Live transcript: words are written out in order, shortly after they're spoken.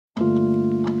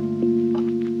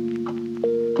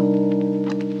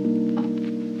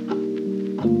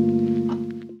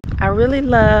really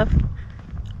love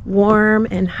warm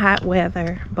and hot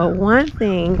weather, but one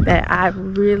thing that I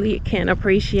really can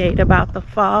appreciate about the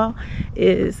fall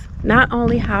is not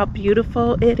only how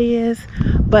beautiful it is,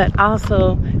 but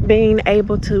also being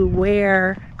able to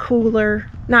wear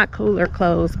not cooler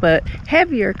clothes, but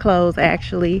heavier clothes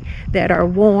actually, that are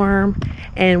warm,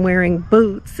 and wearing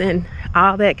boots and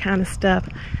all that kind of stuff.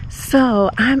 So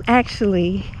I'm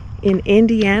actually in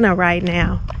Indiana right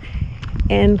now,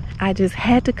 and I just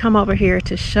had to come over here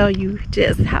to show you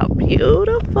just how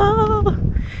beautiful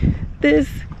this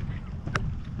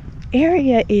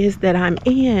area is that I'm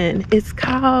in. It's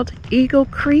called Eagle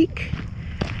Creek.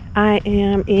 I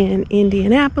am in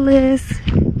Indianapolis.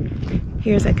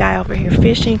 Here's a guy over here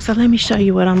fishing. So let me show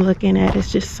you what I'm looking at.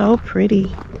 It's just so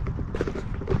pretty.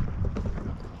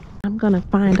 I'm gonna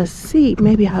find a seat.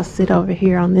 Maybe I'll sit over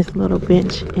here on this little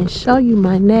bench and show you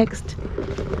my next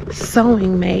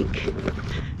sewing make.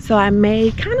 So I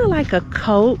made kind of like a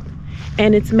coat,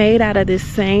 and it's made out of this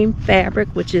same fabric,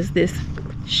 which is this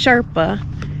Sherpa,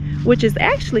 which is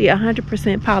actually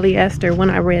 100% polyester when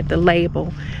I read the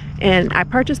label. And I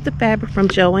purchased the fabric from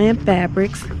Joann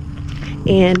Fabrics,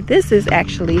 and this is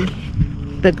actually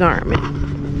the garment.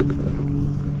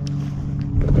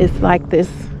 It's like this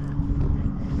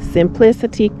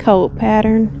simplicity coat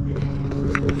pattern.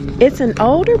 It's an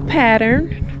older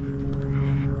pattern.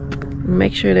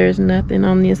 Make sure there's nothing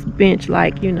on this bench,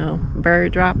 like, you know,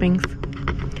 bird droppings.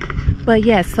 But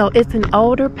yes, so it's an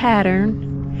older pattern,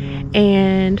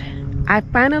 and I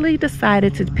finally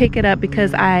decided to pick it up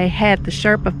because I had the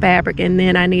Sherpa fabric, and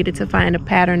then I needed to find a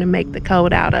pattern to make the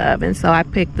coat out of, and so I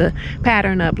picked the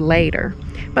pattern up later.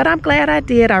 But I'm glad I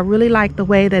did. I really like the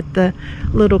way that the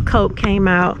little coat came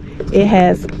out. It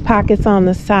has pockets on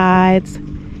the sides,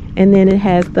 and then it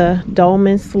has the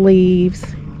dolman sleeves,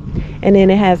 and then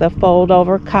it has a fold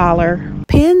over collar.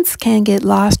 Pins can get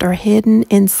lost or hidden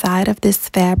inside of this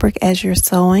fabric as you're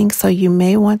sewing, so you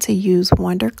may want to use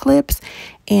wonder clips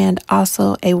and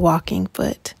also a walking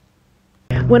foot.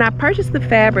 When I purchased the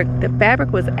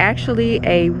fabric was actually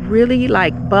a really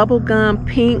like bubblegum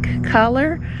pink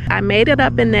color. I made it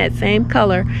up in that same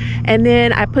color, and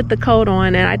then I put the coat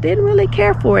on, and I didn't really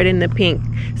care for it in the pink.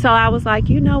 So I was like,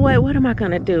 you know what am I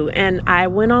gonna do? And I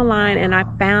went online and I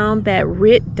found that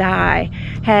Rit Dye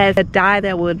has a dye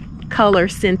that would color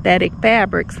synthetic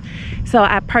fabrics. So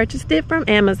I purchased it from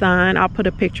Amazon. I'll put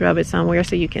a picture of it somewhere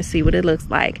so you can see what it looks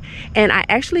like. And I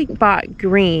actually bought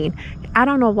green. I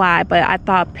don't know why, but I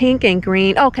thought pink and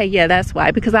green. Okay, yeah, that's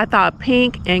why. Because I thought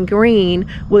pink and green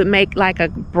would make like a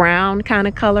brown kind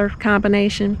of color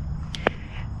combination.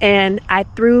 And I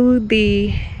threw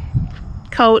the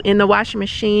coat in the washing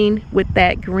machine with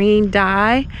that green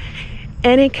dye,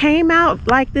 and it came out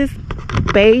like this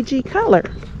beigey color.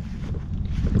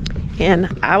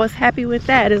 And I was happy with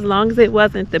that. As long as it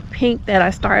wasn't the pink that I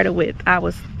started with, I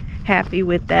was happy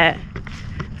with that.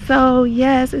 So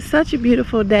yes, it's such a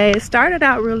beautiful day. It started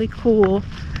out really cool,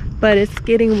 but it's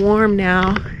getting warm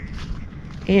now,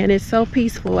 and it's so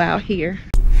peaceful out here.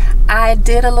 I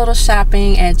did a little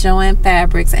shopping at Joann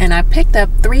Fabrics, and I picked up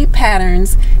 3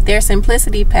 patterns. They're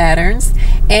simplicity patterns,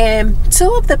 and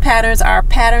 2 of the patterns are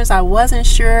patterns I wasn't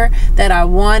sure that I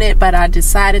wanted, but I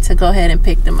decided to go ahead and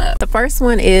pick them up. The first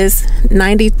one is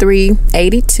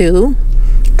 9382,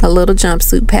 a little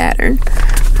jumpsuit pattern.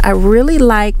 I really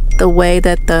like the way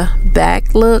that the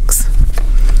back looks.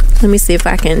 Let me see if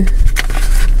I can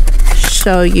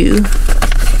show you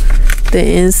the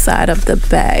inside of the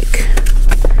back.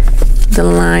 The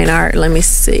line art, let me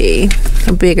see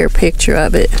a bigger picture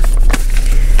of it.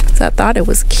 So I thought it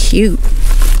was cute.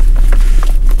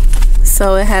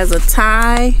 So it has a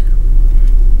tie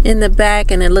in the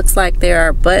back, and it looks like there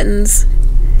are buttons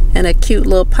and a cute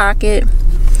little pocket.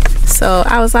 So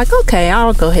I was like, okay,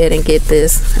 I'll go ahead and get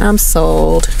this. I'm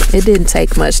sold. It didn't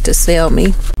take much to sell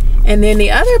me. And then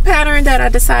the other pattern that I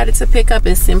decided to pick up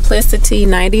is Simplicity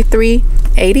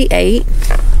 9388.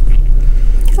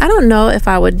 I don't know if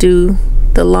I would do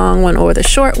the long one or the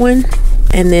short one.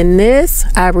 And then this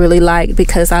I really like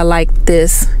because I like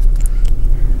this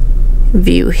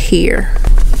view here.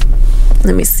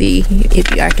 Let me see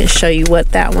if I can show you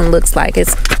what that one looks like.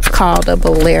 It's called a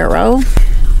bolero.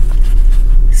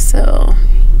 So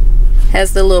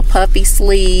has the little puffy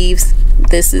sleeves.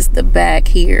 This is the back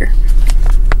here.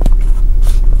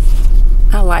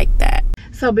 I like that.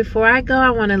 So before I go, I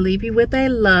want to leave you with a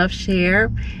love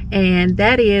share, and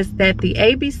that is that the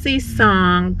ABC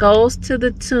song goes to the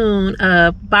tune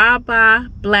of Baa Baa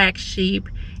Black Sheep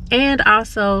and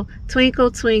also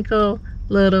Twinkle Twinkle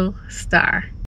Little Star.